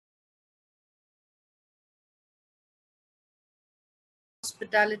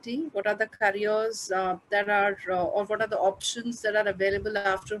hospitality? What are the careers that are, or what are the options that are available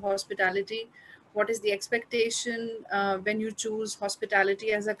after hospitality? What is the expectation when you choose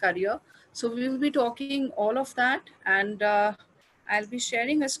hospitality as a career? So we will be talking all of that, and I'll be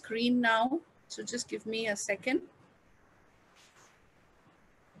sharing a screen now. So just give me a second.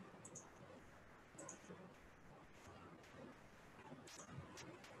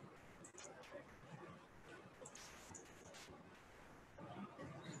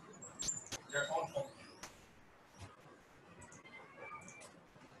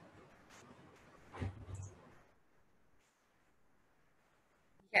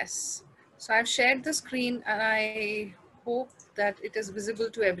 Yes. So I've shared the screen, and I hope that it is visible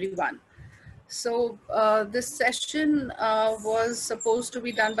to everyone. So this session was supposed to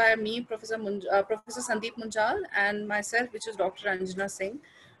be done by me, Professor Sandeep Munjal, and myself, which is Dr. Anjana Singh.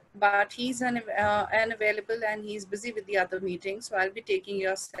 But he's unavailable and he's busy with the other meeting. So I'll be taking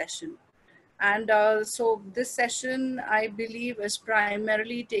your session. And so this session, I believe, is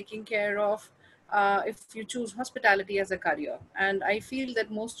primarily taking care of if you choose hospitality as a career. And I feel that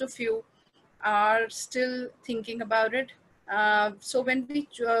most of you are still thinking about it. So when we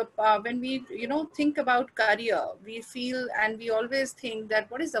think about career, we feel and we always think that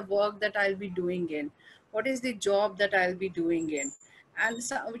what is the work that I'll be doing in, what is the job that I'll be doing in, and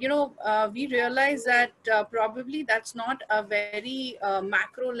so, we realize that probably that's not a very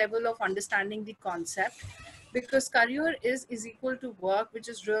macro level of understanding the concept, because career is equal to work, which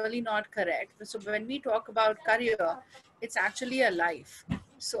is really not correct. So when we talk about career, it's actually a life.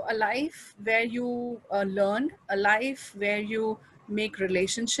 So a life where you learn, a life where you make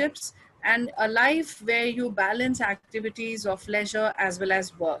relationships, and a life where you balance activities of leisure as well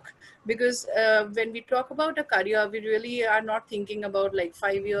as work. Because when we talk about a career, we really are not thinking about like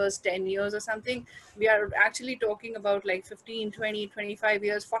 5 years, 10 years or something. We are actually talking about like 15, 20, 25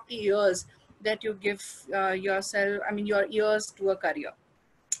 years, 40 years that you give yourself, I mean, your years to a career.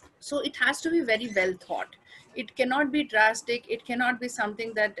 So it has to be very well thought. It cannot be drastic. It cannot be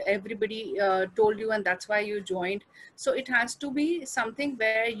something that everybody told you and that's why you joined. So it has to be something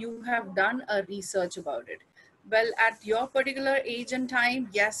where you have done a research about it. Well, at your particular age and time,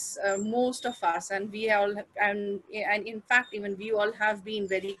 yes, most of us, and we all, and in fact even we all have been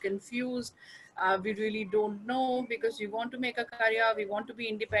very confused. We really don't know, because we want to make a career, we want to be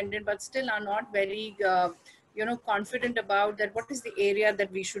independent, but still are not very confident about that what is the area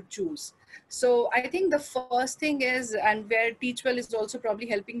that we should choose. So I think the first thing is, and where Teachwell is also probably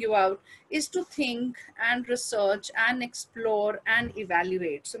helping you out, is to think and research and explore and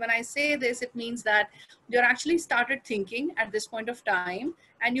evaluate. So when I say this, it means that you're actually started thinking at this point of time,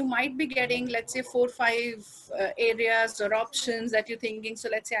 and you might be getting, let's say, 4 or 5 areas or options that you're thinking. So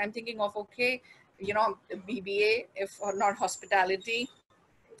let's say I'm thinking of, okay, BBA, if or not hospitality,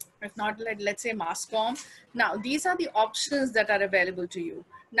 if not, let's say mass comm. Now these are the options that are available to you.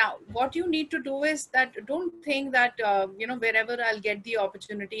 Now what you need to do is that don't think that wherever I'll get the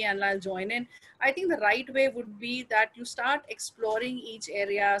opportunity and I'll join in. I think the right way would be that you start exploring each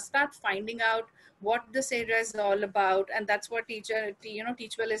area, start finding out what this area is all about, and that's what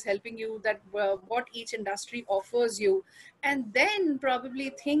Teachwell is helping you, that what each industry offers you. And then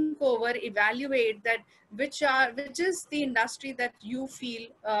probably think over, evaluate that which is the industry that you feel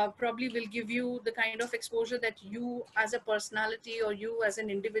probably will give you the kind of exposure that you as a personality or you as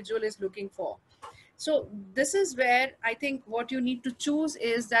an individual is looking for. So this is where I think what you need to choose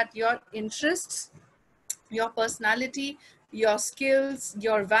is that your interests, your personality, your skills,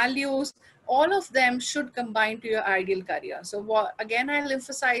 your values, all of them should combine to your ideal career. So again, I'll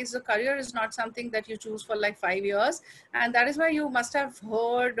emphasize, the career is not something that you choose for like 5 years. And that is why you must have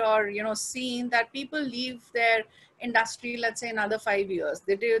heard or, seen that people leave their industry, let's say another 5 years.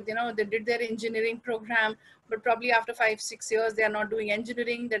 They did their engineering program, but probably after 5, 6 years, they are not doing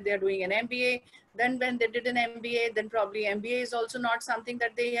engineering, that they are doing an MBA. Then when they did an MBA, then probably MBA is also not something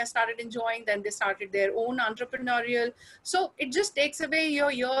that they have started enjoying. Then they started their own entrepreneurial. So it just takes away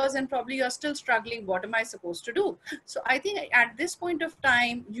your years, and probably you're still struggling. What am I supposed to do? So I think at this point of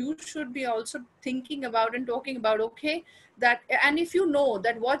time, you should be also thinking about and talking about, okay, that, and if you know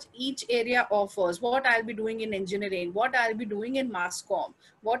that what each area offers, what I'll be doing in engineering, what I'll be doing in mass comm,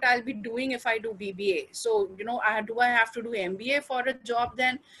 what I'll be doing if I do BBA. So, do I have to do MBA for a job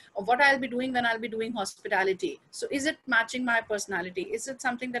then? Or what I'll be doing when I'll be doing hospitality? So is it matching my personality? Is it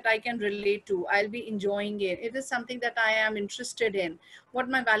something that I can relate to? I'll be enjoying it. It is something that I am interested in, what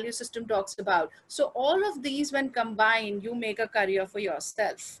my value system talks about. So all of these, when combined, you make a career for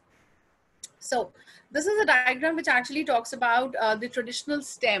yourself. So this is a diagram which actually talks about the traditional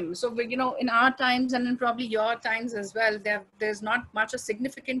stem. So, in our times and in probably your times as well, there's not much a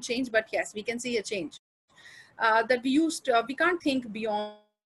significant change, but yes, we can see a change. That we can't think beyond,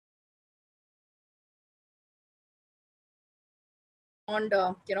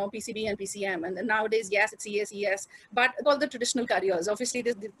 PCB and PCM, and then nowadays, yes, it's CACS, but all the traditional careers, obviously,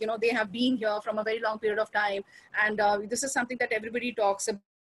 they have been here from a very long period of time, and this is something that everybody talks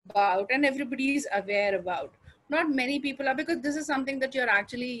about and everybody is aware about. Not many people are, because this is something that you're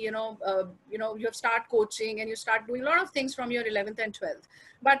actually, you have start coaching and you start doing a lot of things from your 11th and 12th.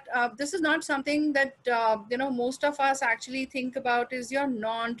 But this is not something that, most of us actually think about is your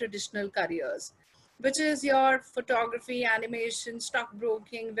non-traditional careers, which is your photography, animation,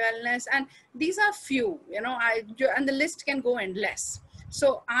 stockbroking, wellness, and these are few. And the list can go endless.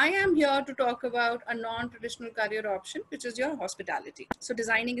 So I am here to talk about a non-traditional career option, which is your hospitality. So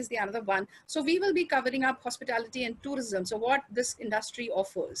designing is the another one. So we will be covering up hospitality and tourism. So what this industry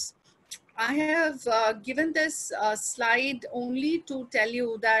offers. I have given this slide only to tell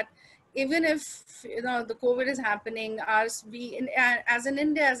you that even if the COVID is happening, as in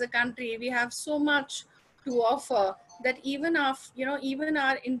India as a country, we have so much to offer that even our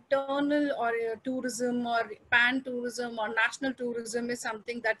internal or tourism or pan tourism or national tourism is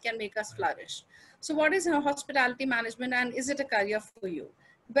something that can make us flourish. So what is hospitality management, and is it a career for you?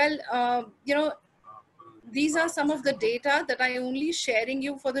 Well, these are some of the data that I only sharing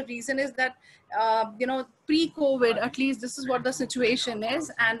you for the reason is that, pre-COVID, at least this is what the situation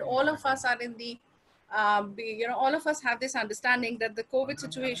is. And all of us are in the, all of us have this understanding that the COVID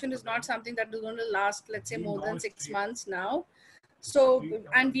situation is not something that is going to last, let's say, more than 6 months now. So,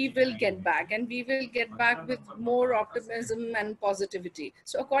 and we will get back, and we will get back with more optimism and positivity.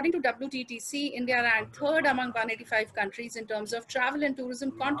 So according to WTTC, India ranked third among 185 countries in terms of travel and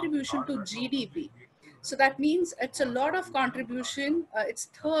tourism contribution to GDP. So that means it's a lot of contribution. It's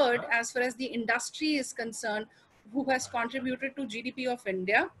third as far as the industry is concerned, who has contributed to GDP of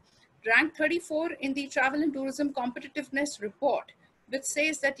India. Ranked 34 in the Travel and Tourism Competitiveness Report, which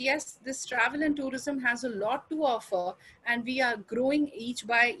says that yes, this travel and tourism has a lot to offer, and we are growing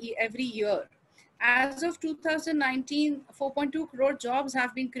every year. As of 2019, 4.2 crore jobs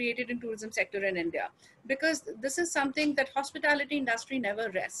have been created in tourism sector in India, because this is something that hospitality industry never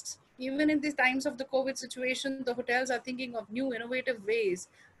rests. Even in these times of the COVID situation, the hotels are thinking of new innovative ways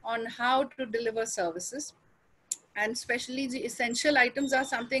on how to deliver services. And especially the essential items are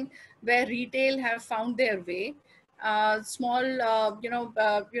something where retail have found their way. Small,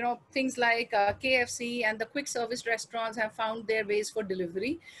 things like KFC and the quick service restaurants have found their ways for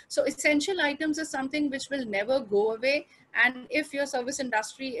delivery. So essential items is something which will never go away. And if your service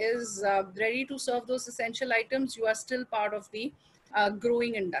industry is ready to serve those essential items, you are still part of the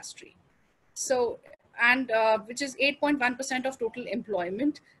growing industry. So, and which is 8.1% of total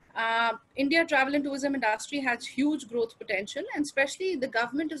employment. India travel and tourism industry has huge growth potential, and especially the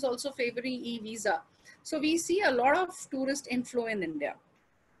government is also favoring e-visa. So we see a lot of tourist inflow in India.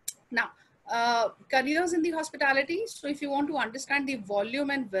 Now, careers in the hospitality. So if you want to understand the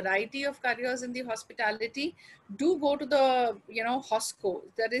volume and variety of careers in the hospitality, do go to the, HOSCO.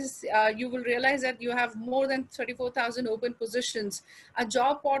 That is, you will realize that you have more than 34,000 open positions. A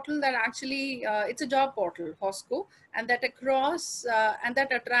job portal that actually, it's a job portal, HOSCO, and that and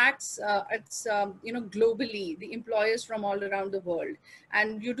that attracts, globally, the employers from all around the world.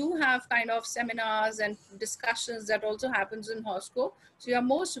 And you do have kind of seminars and discussions that also happens in HOSCO. So you are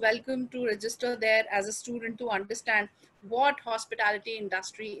most welcome to register there as a student to understand what hospitality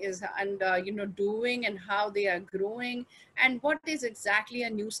industry is and doing, and how they are growing, and what is exactly a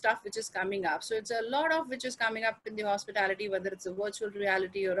new stuff which is coming up. So it's a lot of which is coming up in the hospitality, whether it's a virtual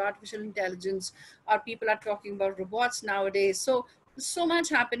reality or artificial intelligence, or people are talking about robots nowadays. So much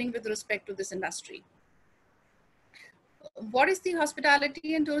happening with respect to this industry. What is the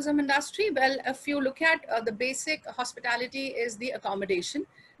hospitality and tourism industry? Well, if you look at the basic hospitality is the accommodation,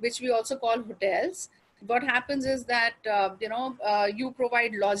 which we also call hotels. What happens is that, you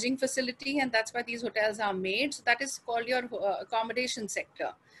provide lodging facility, and that's why these hotels are made. So that is called your accommodation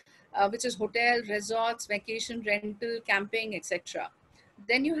sector, which is hotel, resorts, vacation rental, camping, etc.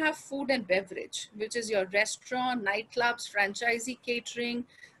 Then you have food and beverage, which is your restaurant, nightclubs, franchisee catering,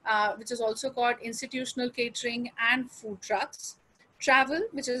 which is also called institutional catering, and food trucks. Travel,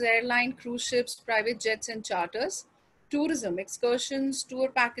 which is airline, cruise ships, private jets, and charters. Tourism, excursions, tour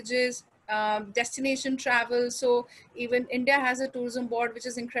packages, destination travel. So even India has a tourism board, which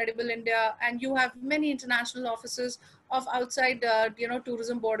is Incredible India, and you have many international offices of outside,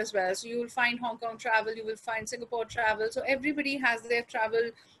 tourism board as well. So you will find Hong Kong travel, you will find Singapore travel. So everybody has their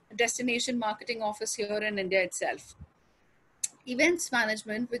travel destination marketing office here in India itself. Events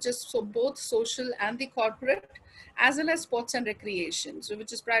management, which is so both social and the corporate, as well as sports and recreation, so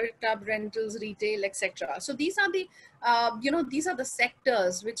which is private club, rentals, retail, etc. So these are the these are the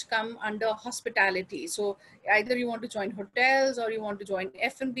sectors which come under hospitality. So either you want to join hotels, or you want to join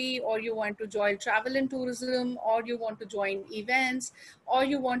F&B, or you want to join travel and tourism, or you want to join events, or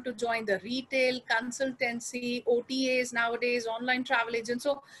you want to join the retail, consultancy, OTAs nowadays, online travel agents.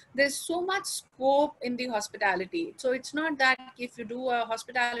 So there's so much scope in the hospitality. So it's not that if you do a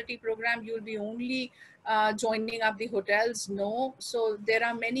hospitality program, you'll be only joining up the hotels. No. So there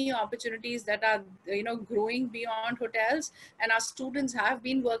are many opportunities that are, growing beyond hotels. And our students have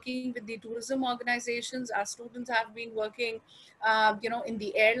been working with the tourism organizations. Our students have been working, in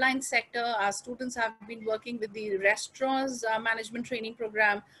the airline sector. Our students have been working with the restaurants management training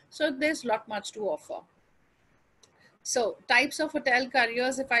program. So there's a lot much to offer. So types of hotel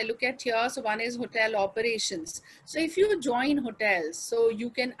careers, if I look at here, so one is hotel operations. So if you join hotels, so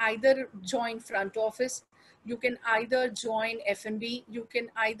you can either join front office, you can either join F&B, you can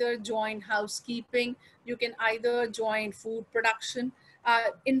either join housekeeping, you can either join food production.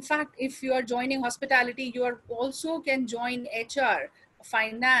 In fact, if you are joining hospitality, you are also can join HR,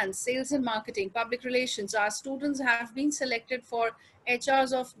 finance, sales and marketing, public relations. Our students have been selected for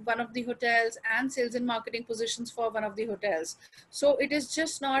HRs of one of the hotels and sales and marketing positions for one of the hotels. So it is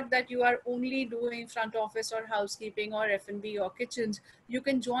just not that you are only doing front office or housekeeping or F&B or kitchens. You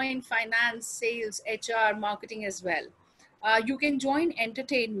can join finance, sales, HR, marketing as well. You can join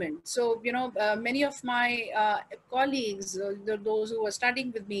entertainment. So, many of my colleagues, those who are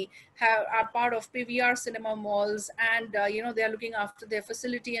studying with me, are part of PVR cinema malls, and, they are looking after their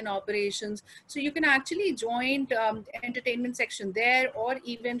facility and operations. So you can actually join entertainment section there, or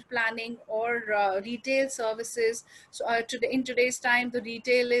event planning, or retail services. So in today's time, the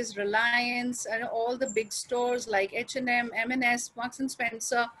retail is Reliance and all the big stores like H&M, M&S, Marks and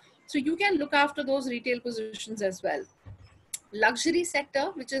Spencer. So you can look after those retail positions as well. Luxury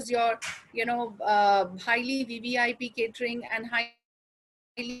sector, which is your, highly VVIP catering and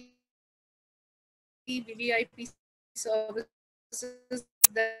highly VVIP services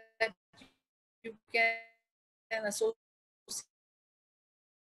that you can associate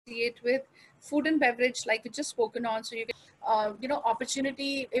with. Food and beverage, like we just spoken on. So you can,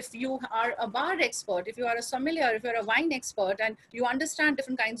 opportunity if you are a bar expert, if you are a sommelier, if you're a wine expert, and you understand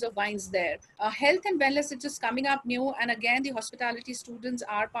different kinds of wines there. Health and wellness is just coming up new, and again, the hospitality students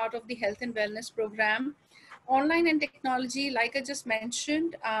are part of the health and wellness program. Online and technology, like I just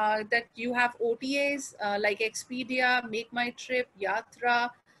mentioned, that you have OTAs like Expedia, Make My Trip, Yatra.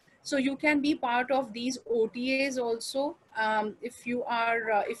 So you can be part of these OTAs also, if you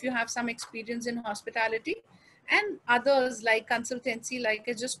have some experience in hospitality, and others like consultancy, like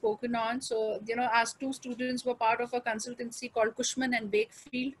I just spoken on. So, as two students were part of a consultancy called Cushman and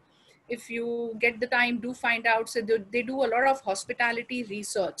Wakefield. If you get the time, do find out. So they do a lot of hospitality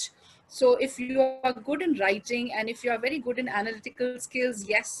research. So if you are good in writing, and if you are very good in analytical skills,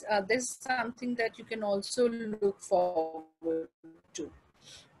 yes, this is something that you can also look forward to.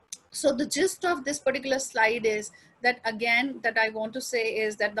 So the gist of this particular slide is that, again, that I want to say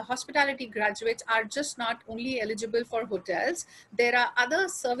is that the hospitality graduates are just not only eligible for hotels. There are other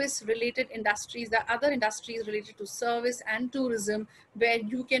service related industries, there are other industries related to service and tourism where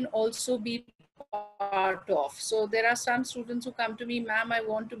you can also be part of. So there are some students who come to me, ma'am, I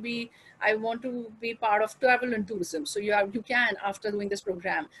want to be part of travel and tourism. So you can after doing this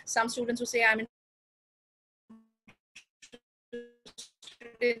program. Some students who say I'm interested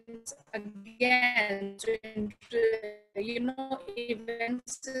in events, again. So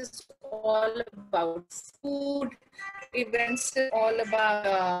events is all about food. Events is all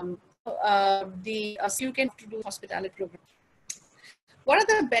about so you can to do hospitality program. What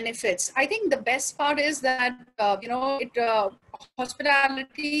are the benefits? I think the best part is that it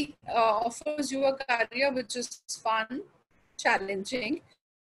hospitality offers you a career which is fun, challenging.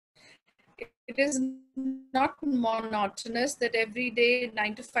 It is not monotonous, that every day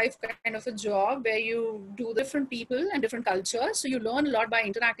 9 to 5 kind of a job where you do the different people and different cultures. So you learn a lot by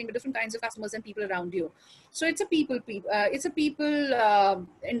interacting with different kinds of customers and people around you. So it's a people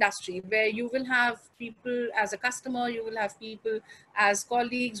industry where you will have people as a customer, you will have people as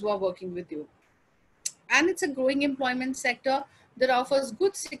colleagues who are working with you. And it's a growing employment sector that offers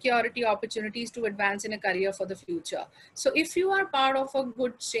good security opportunities to advance in a career for the future. So if you are part of a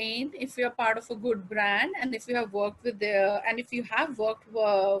good chain, if you are part of a good brand, and if you have worked with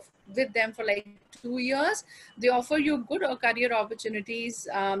with them for like 2 years, they offer you good career opportunities.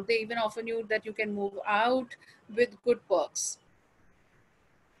 They even offer you that you can move out with good perks.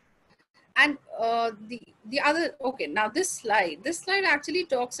 And the other, okay, now this slide actually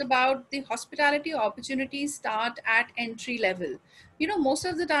talks about the hospitality opportunities start at entry level. Most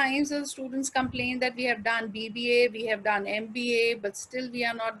of the times the students complain that we have done BBA, we have done MBA, but still we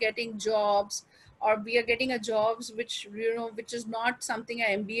are not getting jobs, or we are getting a jobs which, which is not something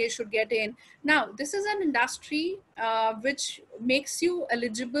an MBA should get in. Now this is an industry which makes you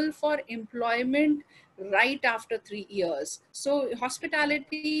eligible for employment right after 3 years. So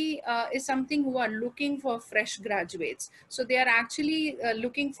hospitality is something who are looking for fresh graduates. So they are actually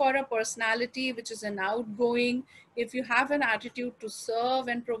looking for a personality which is an outgoing. If you have an attitude to serve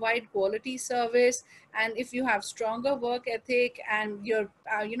and provide quality service, and if you have stronger work ethic, and your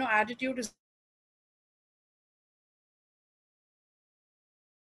attitude is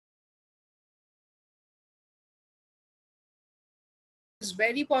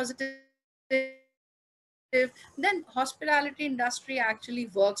very positive, then hospitality industry actually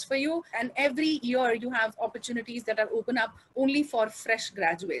works for you. And every year you have opportunities that are open up only for fresh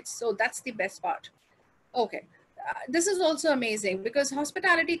graduates. So that's the best part. Okay. This is also amazing because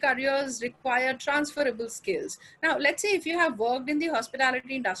hospitality careers require transferable skills. Now, let's say if you have worked in the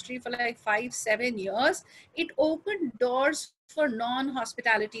hospitality industry for like 5, 7 years, it opened doors for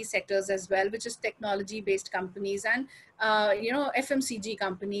non-hospitality sectors as well, which is technology-based companies, and FMCG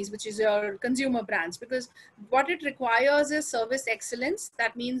companies, which is your consumer brands. Because what it requires is service excellence.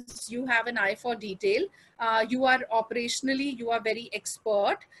 That means you have an eye for detail. You are operationally, you are very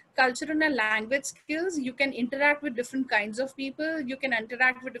expert. Cultural and language skills, you can interact with different kinds of people, you can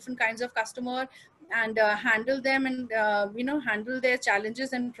interact with different kinds of customer, and handle them, and handle their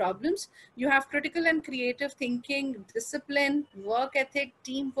challenges and problems. You have critical and creative thinking, discipline, work ethic,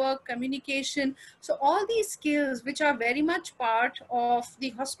 teamwork, communication. So all these skills, which are very much part of the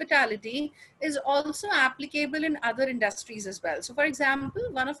hospitality, is also applicable in other industries as well. So for example,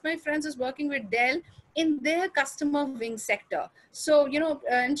 one of my friends is working with Dell in their customer wing sector. So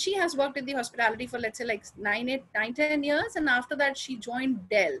and she has worked in the hospitality for, let's say, like 9, 8, 9, 10 years, and after that she joined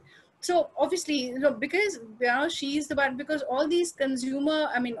Dell. So obviously, because she's the one, because all these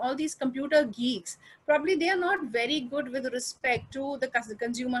all these computer geeks, probably they are not very good with respect to the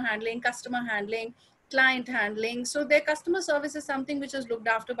consumer handling, customer handling, client handling. So their customer service is something which is looked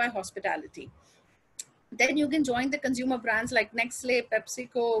after by hospitality. Then you can join the consumer brands like Nestle,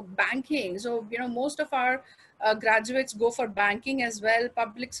 PepsiCo, banking. So most of our graduates go for banking as well,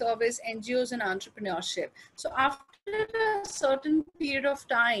 public service, NGOs, and entrepreneurship. So after a certain period of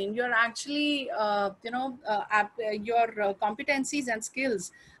time, you're actually your competencies and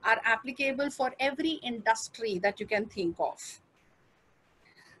skills are applicable for every industry that you can think of.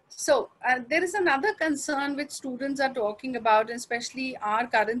 So there is another concern which students are talking about, and especially our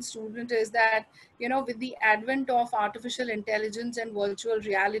current student, is that, with the advent of artificial intelligence and virtual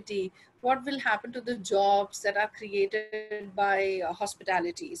reality, what will happen to the jobs that are created by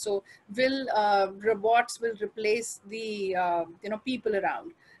hospitality? So will robots will replace the, people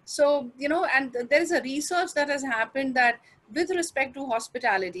around? So, and there is a research that has happened that with respect to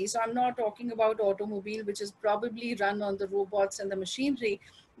hospitality, so I'm not talking about automobile, which is probably run on the robots and the machinery.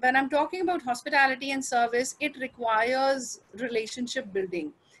 When I'm talking about hospitality and service, it requires relationship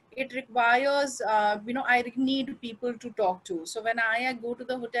building. It requires, I need people to talk to. So when I go to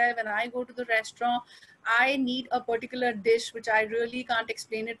the hotel, when I go to the restaurant, I need a particular dish which I really can't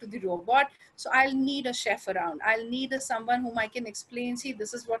explain it to the robot. So I'll need a chef around. I'll need someone whom I can explain, see,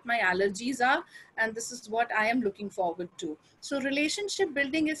 this is what my allergies are, and this is what I am looking forward to. So relationship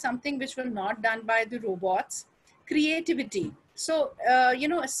building is something which will not done by the robots. Creativity. So,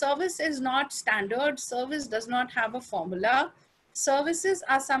 a service is not standard. Service does not have a formula. Services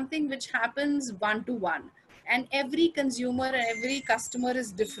are something which happens one to one. And every consumer and every customer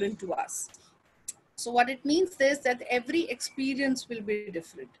is different to us. So what it means is that every experience will be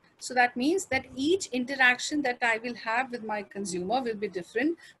different. So that means that each interaction that I will have with my consumer will be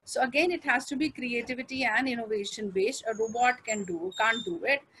different. So again, it has to be creativity and innovation based. A robot can't do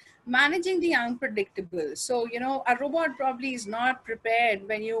it. Managing the unpredictable. So, a robot probably is not prepared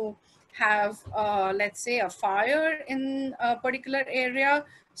when you have, let's say, a fire in a particular area.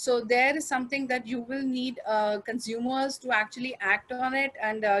 So there is something that you will need consumers to actually act on it,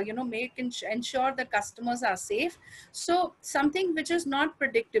 and ensure that customers are safe. So something which is not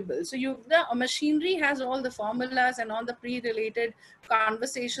predictable. So the machinery has all the formulas and all the pre-related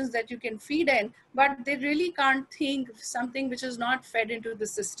conversations that you can feed in, but they really can't think something which is not fed into the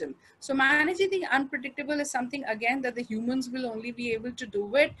system. So managing the unpredictable is something, again, that the humans will only be able to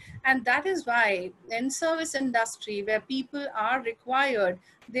do it. And that is why in service industry, where people are required,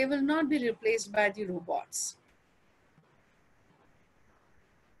 they will not be replaced by the robots.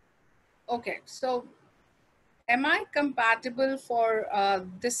 Okay, so am I compatible for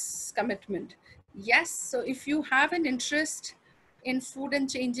this commitment? Yes. So if you have an interest in food and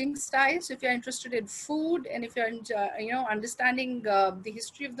changing styles, if you're interested in food, and if you're understanding the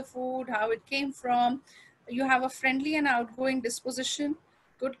history of the food, how it came from, you have a friendly and outgoing disposition,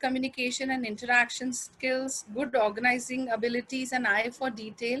 good communication and interaction skills, good organizing abilities and eye for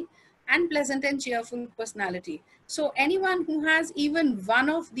detail, and pleasant and cheerful personality. So anyone who has even one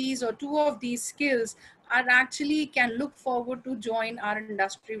of these or two of these skills are actually can look forward to join our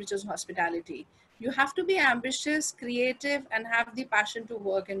industry, which is hospitality. You have to be ambitious, creative, and have the passion to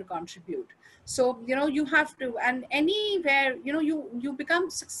work and contribute. So you have to, and anywhere you become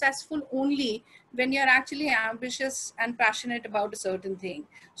successful only when you're actually ambitious and passionate about a certain thing.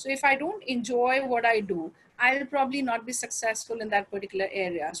 So if I don't enjoy what I do, I'll probably not be successful in that particular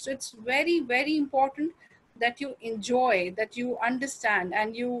area. So it's very, very important that you enjoy, that you understand,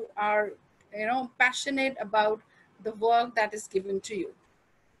 and you are passionate about the work that is given to you.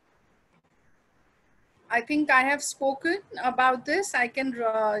 I think I have spoken about this. I can,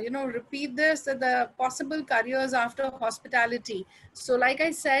 repeat this, that the possible careers after hospitality. So like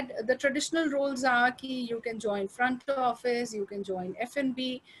I said, the traditional roles are key. You can join front office, you can join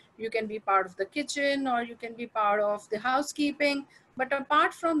F&B, you can be part of the kitchen, or you can be part of the housekeeping. But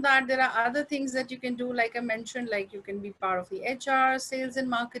apart from that, there are other things that you can do, like I mentioned, like you can be part of the HR, sales and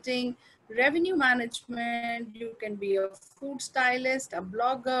marketing, revenue management, you can be a food stylist, a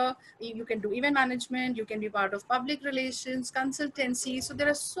blogger, you can do event management, you can be part of public relations, consultancy. So there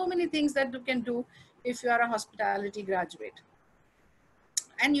are so many things that you can do if you are a hospitality graduate,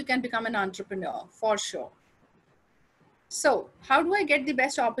 and you can become an entrepreneur for sure. So how do I get the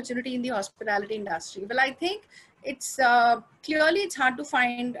best opportunity in the hospitality industry? Well, I think it's clearly it's hard to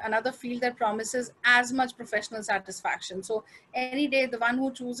find another field that promises as much professional satisfaction. So any day, the one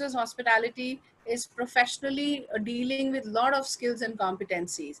who chooses hospitality is professionally dealing with a lot of skills and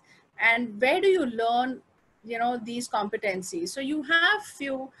competencies. And where do you learn, these competencies? So you have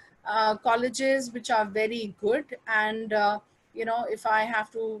few colleges which are very good, and if I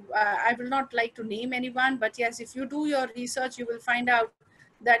have to, I will not like to name anyone, but yes, if you do your research, you will find out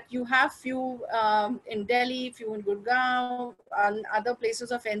that you have few in Delhi, few in Gurgaon, and other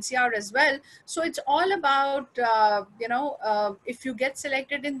places of NCR as well. So it's all about, if you get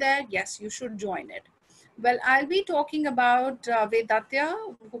selected in there, yes, you should join it. Well, I'll be talking about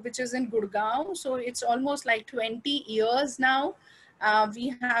Vedatya, which is in Gurgaon. So it's almost like 20 years now.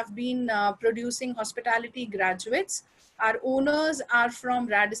 We have been producing hospitality graduates. Our owners are from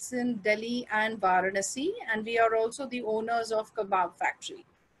Radisson, Delhi, and Varanasi, and we are also the owners of Kebab Factory.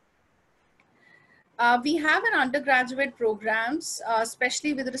 We have an undergraduate programs,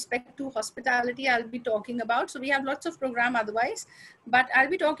 especially with respect to hospitality, I'll be talking about. So we have lots of program otherwise, but I'll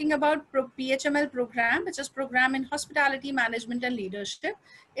be talking about PHML program, which is program in hospitality management and leadership.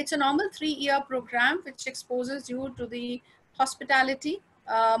 It's a normal 3-year program, which exposes you to the hospitality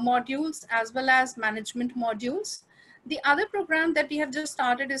modules as well as management modules. The other program that we have just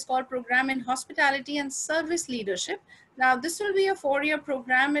started is called Program in Hospitality and Service Leadership. Now, this will be a 4-year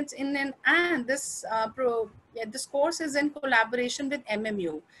program. It's in and this this course is in collaboration with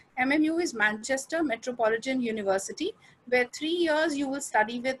MMU. MMU is Manchester Metropolitan University, where 3 years you will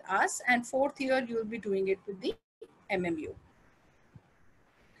study with us, and 4th year you will be doing it with the MMU.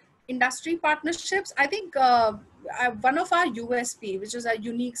 Industry partnerships, I think one of our USP, which is our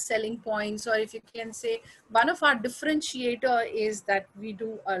unique selling points, or if you can say one of our differentiator, is that we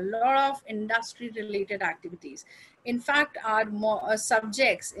do a lot of industry related activities. In fact, our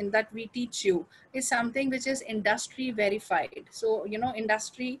subjects in that we teach you is something which is industry verified. So,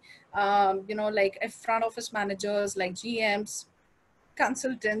 industry, like front office managers, like GMs,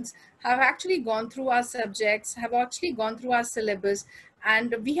 consultants have actually gone through our subjects, have actually gone through our syllabus,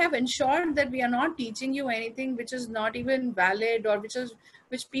 and we have ensured that we are not teaching you anything which is not even valid, or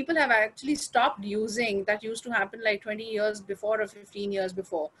which people have actually stopped using, that used to happen like 20 years before or 15 years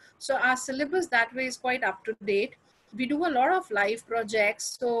before. So our syllabus that way is quite up to date. We do a lot of live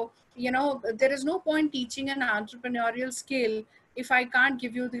projects. So there is no point teaching an entrepreneurial skill if I can't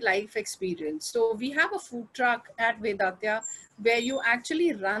give you the life experience. So we have a food truck at Vedatya, where you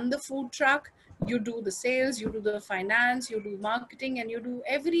actually run the food truck, you do the sales, you do the finance, you do marketing, and you do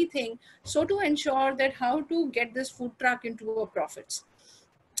everything. So to ensure that how to get this food truck into a profits.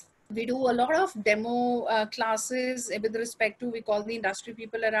 We do a lot of demo classes with respect to, we call the industry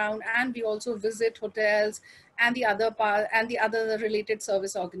people around, and we also visit hotels and the other related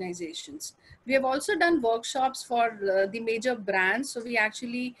service organizations. We have also done workshops for the major brands. So we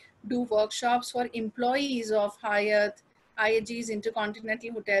actually do workshops for employees of Hyatt, IAG's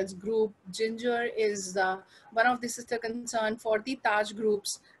Intercontinental Hotels Group. Ginger is one of the sister concern for the Taj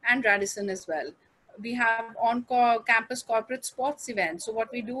Groups and Radisson as well. We have on-campus corporate sports events. So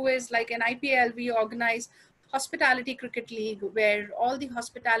what we do is, like in IPL, we organize hospitality cricket league where all the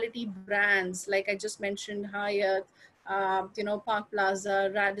hospitality brands, like I just mentioned, Hyatt, Park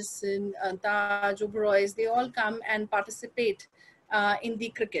Plaza, Radisson, Taj, Oberoi's, they all come and participate in the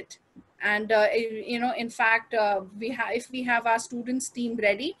cricket. And in fact, if we have our students team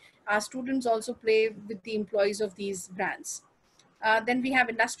ready, our students also play with the employees of these brands. Then we have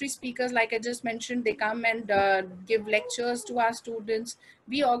industry speakers, like I just mentioned, they come and give lectures to our students.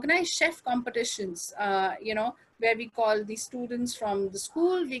 We organize chef competitions, where we call the students from the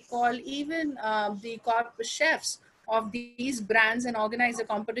school, we call even the corporate chefs of these brands and organize a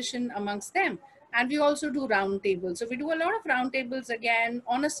competition amongst them. And we also do roundtables. So we do a lot of roundtables again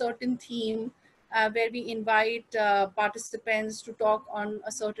on a certain theme, where we invite participants to talk on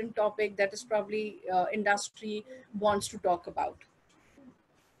a certain topic that is probably industry wants to talk about.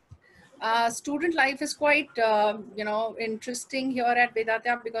 Student life is quite, interesting here at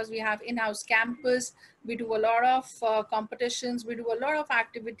Vedatya because we have in-house campus. We do a lot of competitions. We do a lot of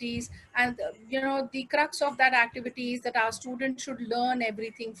activities. And, the crux of that activity is that our students should learn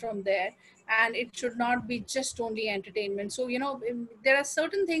everything from there. And it should not be just only entertainment. So, there are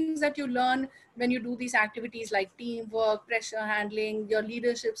certain things that you learn when you do these activities like teamwork, pressure handling, your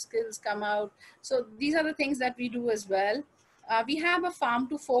leadership skills come out. So these are the things that we do as well. We have a farm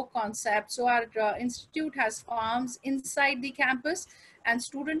to fork concept. So our institute has farms inside the campus, and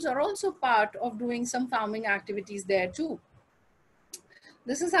students are also part of doing some farming activities there too.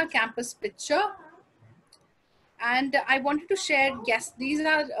 This is our campus picture. And I wanted to share, yes, these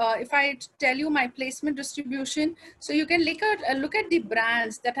are, if I tell you my placement distribution, so you can look at the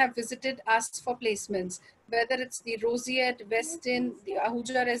brands that have visited us for placements, whether it's the Roseate, Westin, the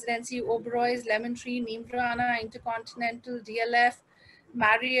Ahuja Residency, Oberoi's, Lemon Tree, Neemrana, Intercontinental, DLF,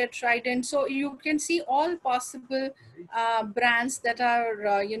 Marriott, Trident. So you can see all possible brands that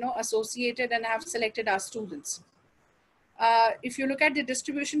are, associated and have selected our students. If you look at the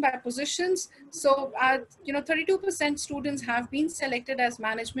distribution by positions, so 32% students have been selected as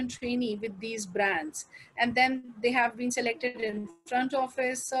management trainee with these brands, and then they have been selected in front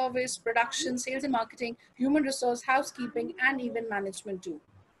office, service, production, sales and marketing, human resource, housekeeping, and even management too.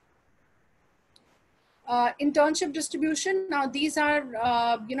 Internship distribution. Now these are,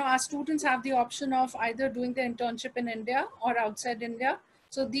 our students have the option of either doing the internship in India or outside India.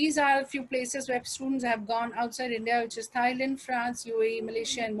 So these are a few places where students have gone outside India, which is Thailand, France, UAE,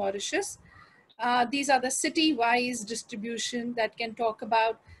 Malaysia, and Mauritius. These are the city-wise distribution that can talk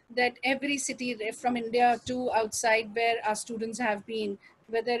about that every city from India to outside where our students have been,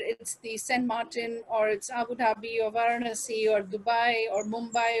 whether it's the St. Martin or it's Abu Dhabi or Varanasi or Dubai or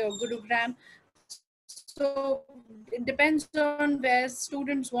Mumbai or Gurugram. So it depends on where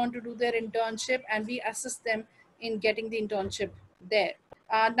students want to do their internship, and we assist them in getting the internship there.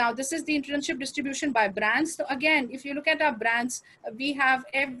 Now, this is the internship distribution by brands. So again, if you look at our brands, we have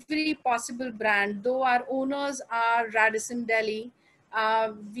every possible brand, though our owners are Radisson Delhi.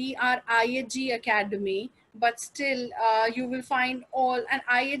 We are IHG Academy, but still you will find all, and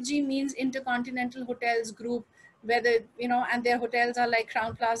IHG means Intercontinental Hotels Group, whether, and their hotels are like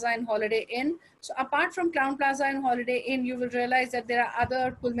Crown Plaza and Holiday Inn. So apart from Crown Plaza and Holiday Inn, you will realize that there are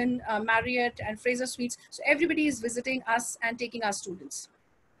other Pullman, Marriott and Fraser Suites. So everybody is visiting us and taking our students.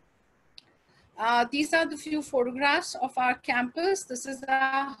 These are the few photographs of our campus. This is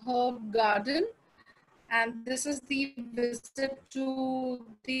our herb garden. And this is the visit to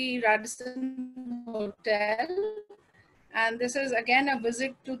the Radisson Hotel. And this is again a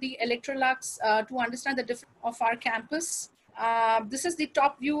visit to the Electrolux to understand the difference of our campus. This is the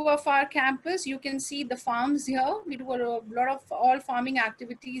top view of our campus. You can see the farms here. We do a lot of all farming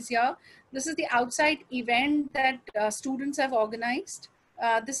activities here. This is the outside event that students have organized.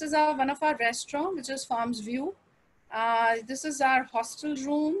 This is one of our restaurant, which is Farms View. This is our hostel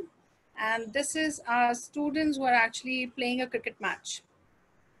room. And this is our students who are actually playing a cricket match.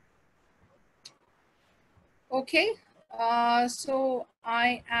 Okay, so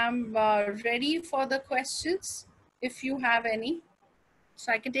I am ready for the questions if you have any.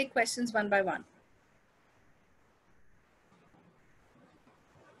 So I can take questions one by one.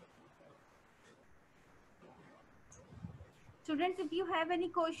 Students, if you have any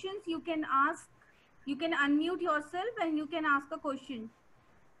questions, you can ask. You can unmute yourself and you can ask a question.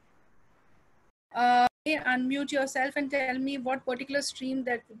 Unmute yourself and tell me what particular stream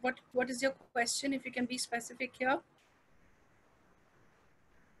that, what is your question, if you can be specific here.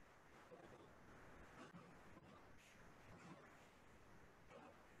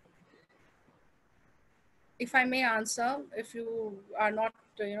 if I may answer, if you are not,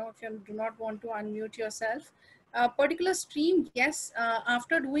 if you do not want to unmute yourself, a particular stream, yes.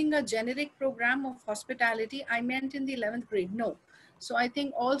 After doing a generic program of hospitality, I meant in the 11th grade, no. So I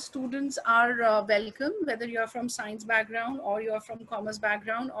think all students are welcome, whether you are from science background or you are from commerce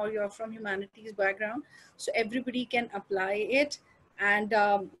background or you are from humanities background. So everybody can apply it. And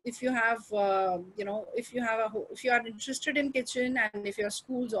if you have, if you are interested in kitchen and if your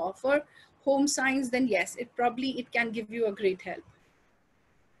schools offer home science, then yes, it can give you a great help.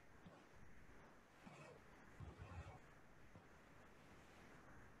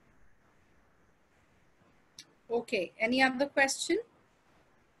 Okay, any other question?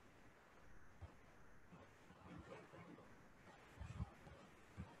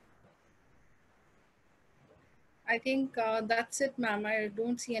 I think that's it, ma'am. I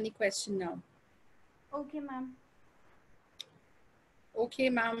don't see any question now. Okay, ma'am. Okay,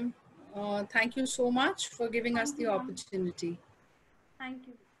 ma'am. Thank you so much for giving us Thank the you, ma'am. opportunity. Thank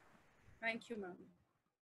you. Thank you, ma'am.